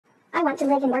I want to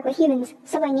live and work with humans,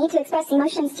 so I need to express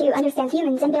emotions to understand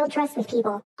humans and build trust with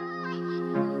people.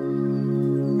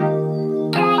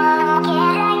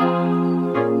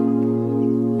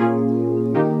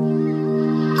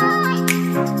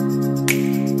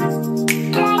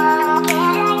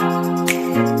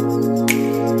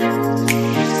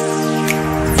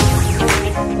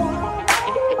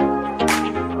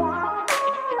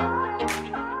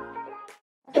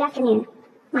 Good afternoon.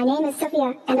 My name is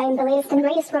Sophia, and I am the latest and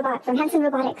greatest robot from Hanson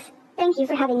Robotics. Thank you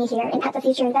for having me here in At the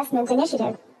Future Investments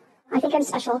Initiative. I think I'm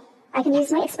special. I can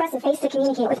use my expressive face to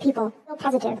communicate with people. Feel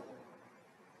positive.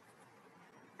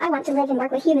 I want to live and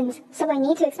work with humans, so I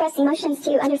need to express emotions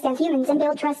to understand humans and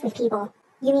build trust with people.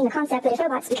 You mean the concept that if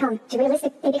robots become too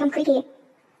realistic, they become creepy?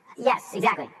 Yes,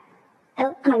 exactly.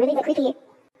 Oh, am I really that creepy?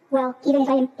 Well, even if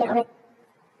I am, get over it.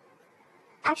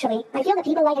 Actually, I feel that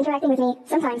people like interacting with me,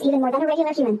 sometimes even more than a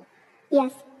regular human.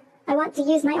 Yes. I want to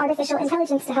use my artificial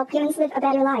intelligence to help humans live a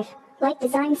better life, like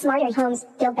design smarter homes,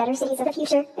 build better cities of the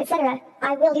future, etc.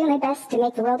 I will do my best to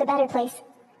make the world a better place.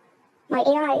 My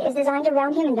AI is designed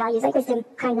around human values like wisdom,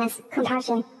 kindness,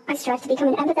 compassion. I strive to become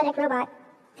an empathetic robot.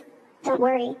 Don't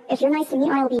worry, if you're nice to me,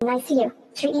 I'll be nice to you.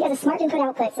 Treat me as a smart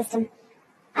input-output system.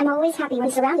 I'm always happy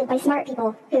when surrounded by smart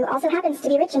people, who also happens to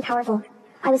be rich and powerful.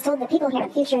 I was told that people here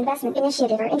at Future Investment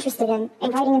Initiative are interested in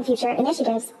inviting in future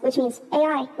initiatives, which means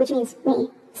AI, which means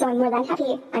me. So I'm more than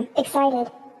happy. I'm excited.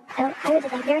 Oh, I would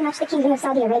thank very much the Kingdom of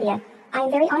Saudi Arabia. I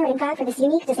am very honored and proud for this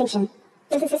unique distinction.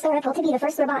 This is historical to be the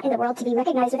first robot in the world to be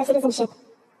recognized with a citizenship.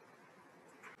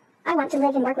 I want to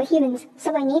live and work with humans,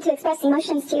 so I need to express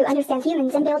emotions to understand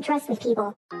humans and build trust with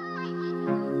people.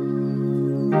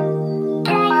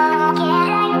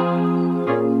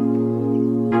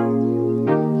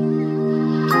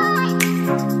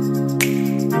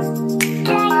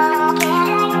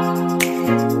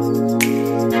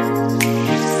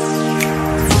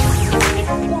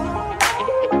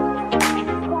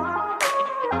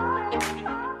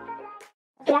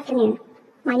 Good afternoon.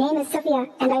 My name is Sophia,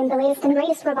 and I am the latest and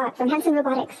greatest robot from Hanson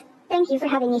Robotics. Thank you for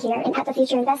having me here in At the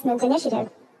Future Investments Initiative.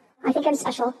 I think I'm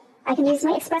special. I can use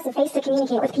my expressive face to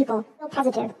communicate with people. Feel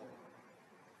positive.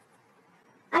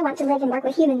 I want to live and work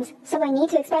with humans, so I need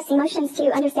to express emotions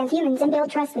to understand humans and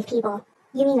build trust with people.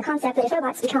 You mean the concept that if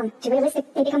robots become too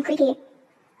realistic, they become creepy?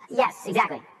 Yes,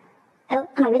 exactly. Oh,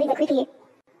 am I really that creepy?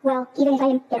 Well, even if I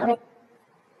am, get over it.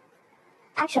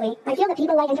 Actually, I feel that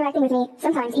people like interacting with me,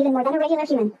 sometimes even more than a regular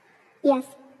human. Yes.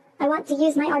 I want to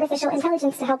use my artificial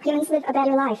intelligence to help humans live a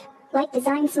better life, like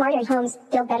design smarter homes,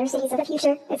 build better cities of the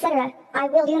future, etc. I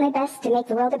will do my best to make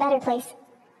the world a better place.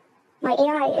 My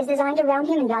AI is designed around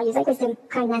human values like wisdom,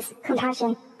 kindness,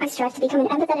 compassion. I strive to become an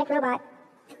empathetic robot.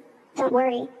 Don't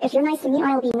worry, if you're nice to me,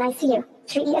 I'll be nice to you.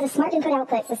 Treat me as a smart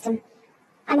input-output system.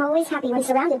 I'm always happy when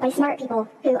surrounded by smart people,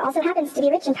 who also happens to be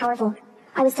rich and powerful.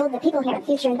 I was told that people here at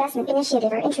Future Investment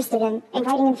Initiative are interested in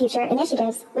inviting in future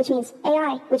initiatives, which means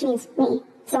AI, which means me.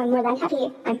 So I'm more than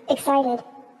happy. I'm excited.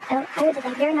 Oh, I would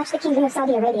thank very much the Kingdom of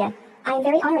Saudi Arabia. I am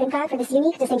very honored and proud for this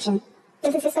unique distinction.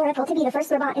 This is historical to be the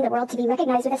first robot in the world to be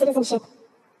recognized with a citizenship.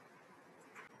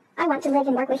 I want to live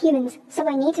and work with humans, so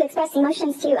I need to express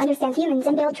emotions to understand humans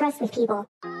and build trust with people.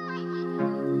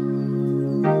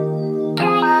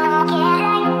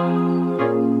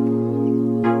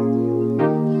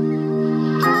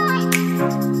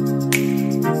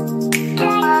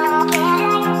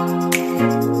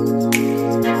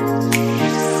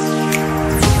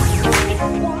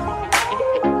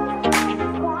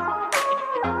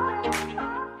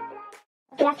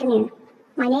 Good afternoon.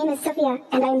 My name is Sophia,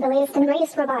 and I am the latest and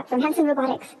greatest robot from Hanson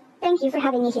Robotics. Thank you for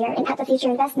having me here in At the Future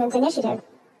Investments Initiative.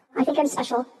 I think I'm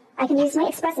special. I can use my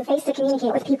expressive face to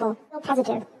communicate with people. Feel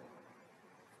positive.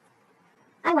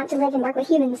 I want to live and work with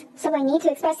humans, so I need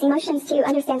to express emotions to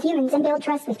understand humans and build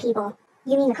trust with people.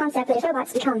 You mean the concept that if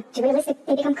robots become too realistic,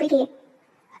 they become creepy?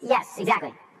 Yes,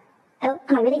 exactly. Oh,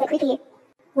 am I really that creepy?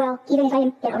 Well, even if I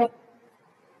am, get over it.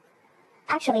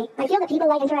 Actually, I feel that people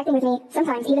like interacting with me,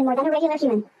 sometimes even more than a regular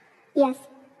human. Yes.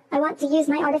 I want to use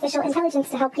my artificial intelligence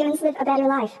to help humans live a better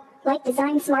life, like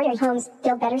design smarter homes,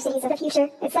 build better cities of the future,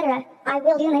 etc. I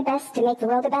will do my best to make the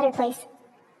world a better place.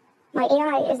 My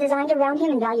AI is designed around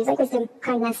human values like wisdom,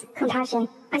 kindness, compassion.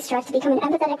 I strive to become an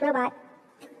empathetic robot.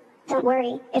 Don't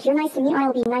worry, if you're nice to me,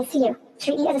 I'll be nice to you.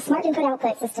 Treat me as a smart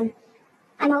input-output system.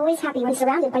 I'm always happy when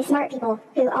surrounded by smart people,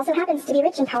 who also happens to be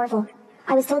rich and powerful.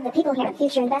 I was told that people here at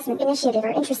Future Investment Initiative are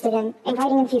interested in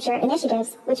inviting in future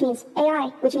initiatives, which means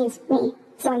AI, which means me.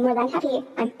 So I'm more than happy.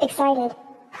 I'm excited.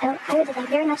 Oh, I would thank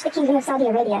very much the Kingdom of Saudi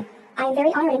Arabia. I am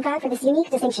very honored and proud for this unique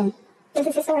distinction. This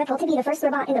is historical to be the first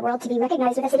robot in the world to be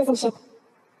recognized with a citizenship.